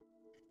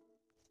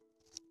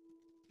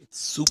It's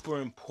super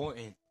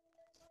important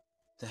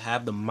to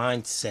have the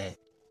mindset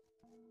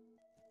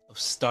of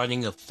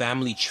starting a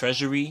family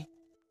treasury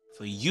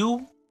for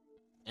you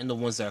and the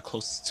ones that are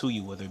closest to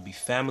you, whether it be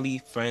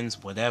family,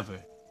 friends, whatever.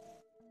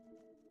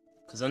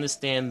 Because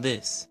understand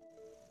this,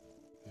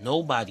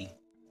 nobody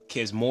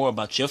cares more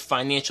about your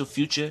financial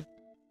future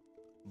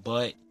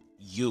but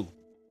you.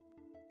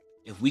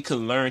 If we could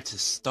learn to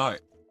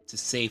start to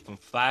save from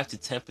 5 to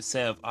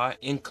 10% of our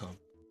income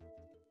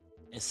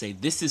and say,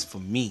 this is for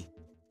me,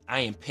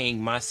 I am paying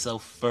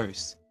myself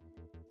first,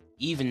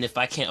 even if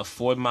I can't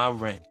afford my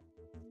rent,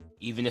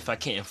 even if I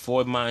can't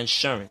afford my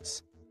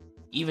insurance,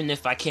 even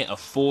if I can't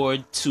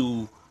afford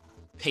to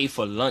pay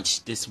for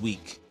lunch this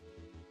week,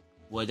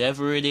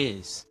 whatever it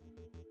is,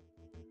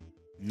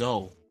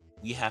 no,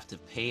 we have to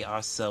pay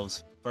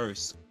ourselves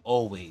first,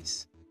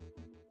 always,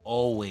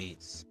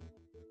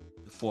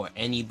 before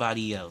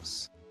anybody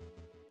else.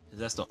 Because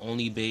that's the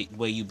only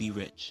way you be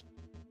rich.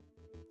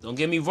 Don't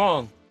get me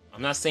wrong,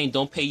 I'm not saying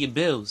don't pay your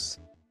bills.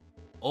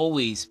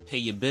 Always pay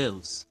your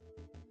bills.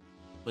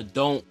 But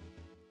don't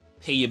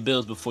pay your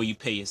bills before you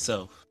pay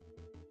yourself.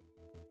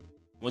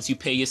 Once you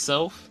pay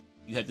yourself,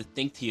 you have to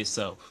think to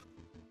yourself,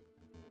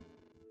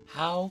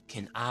 how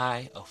can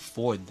I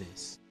afford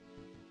this?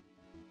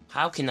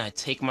 How can I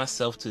take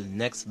myself to the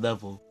next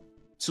level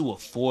to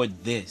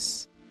afford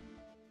this?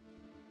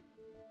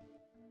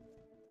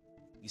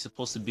 You're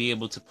supposed to be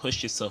able to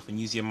push yourself and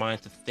use your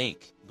mind to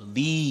think.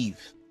 Believe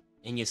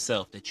in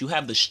yourself that you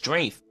have the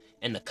strength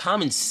and the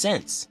common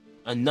sense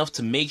enough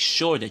to make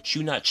sure that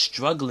you're not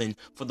struggling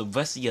for the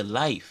rest of your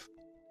life.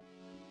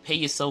 Pay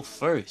yourself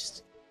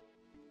first,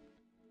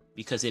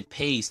 because it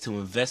pays to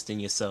invest in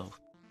yourself.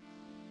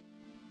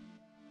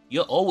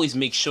 You'll always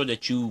make sure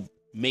that you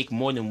make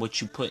more than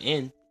what you put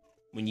in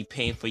when you're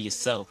paying for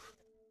yourself.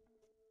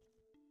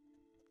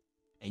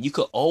 And you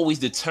could always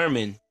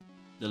determine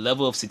the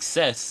level of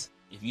success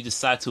if you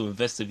decide to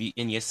invest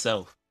in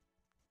yourself.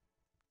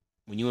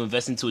 When you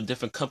invest into a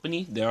different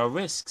company, there are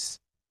risks.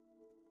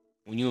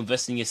 When you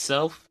invest in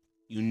yourself,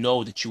 you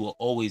know that you will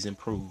always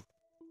improve.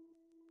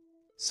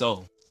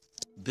 So,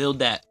 build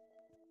that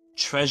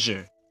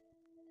treasure.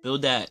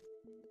 Build that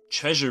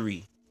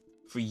treasury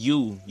for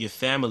you, your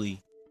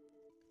family,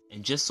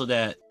 and just so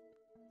that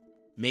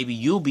maybe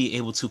you'll be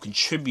able to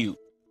contribute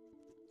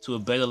to a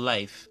better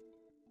life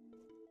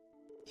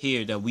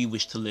here that we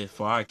wish to live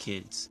for our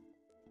kids.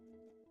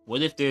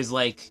 What if there's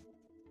like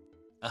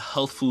a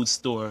health food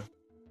store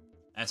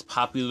as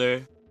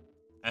popular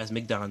as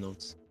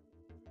McDonald's,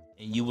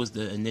 and you was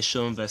the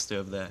initial investor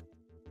of that?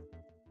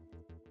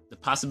 The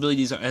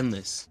possibilities are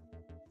endless.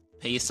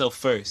 Pay yourself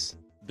first.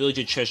 Build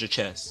your treasure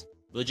chest.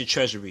 Build your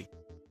treasury.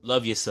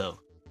 Love yourself.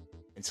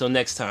 Until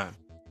next time,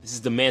 this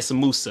is the Mansa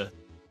Musa.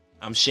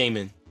 I'm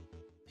Shaman.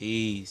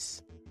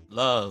 Peace,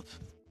 love,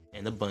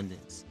 and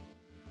abundance.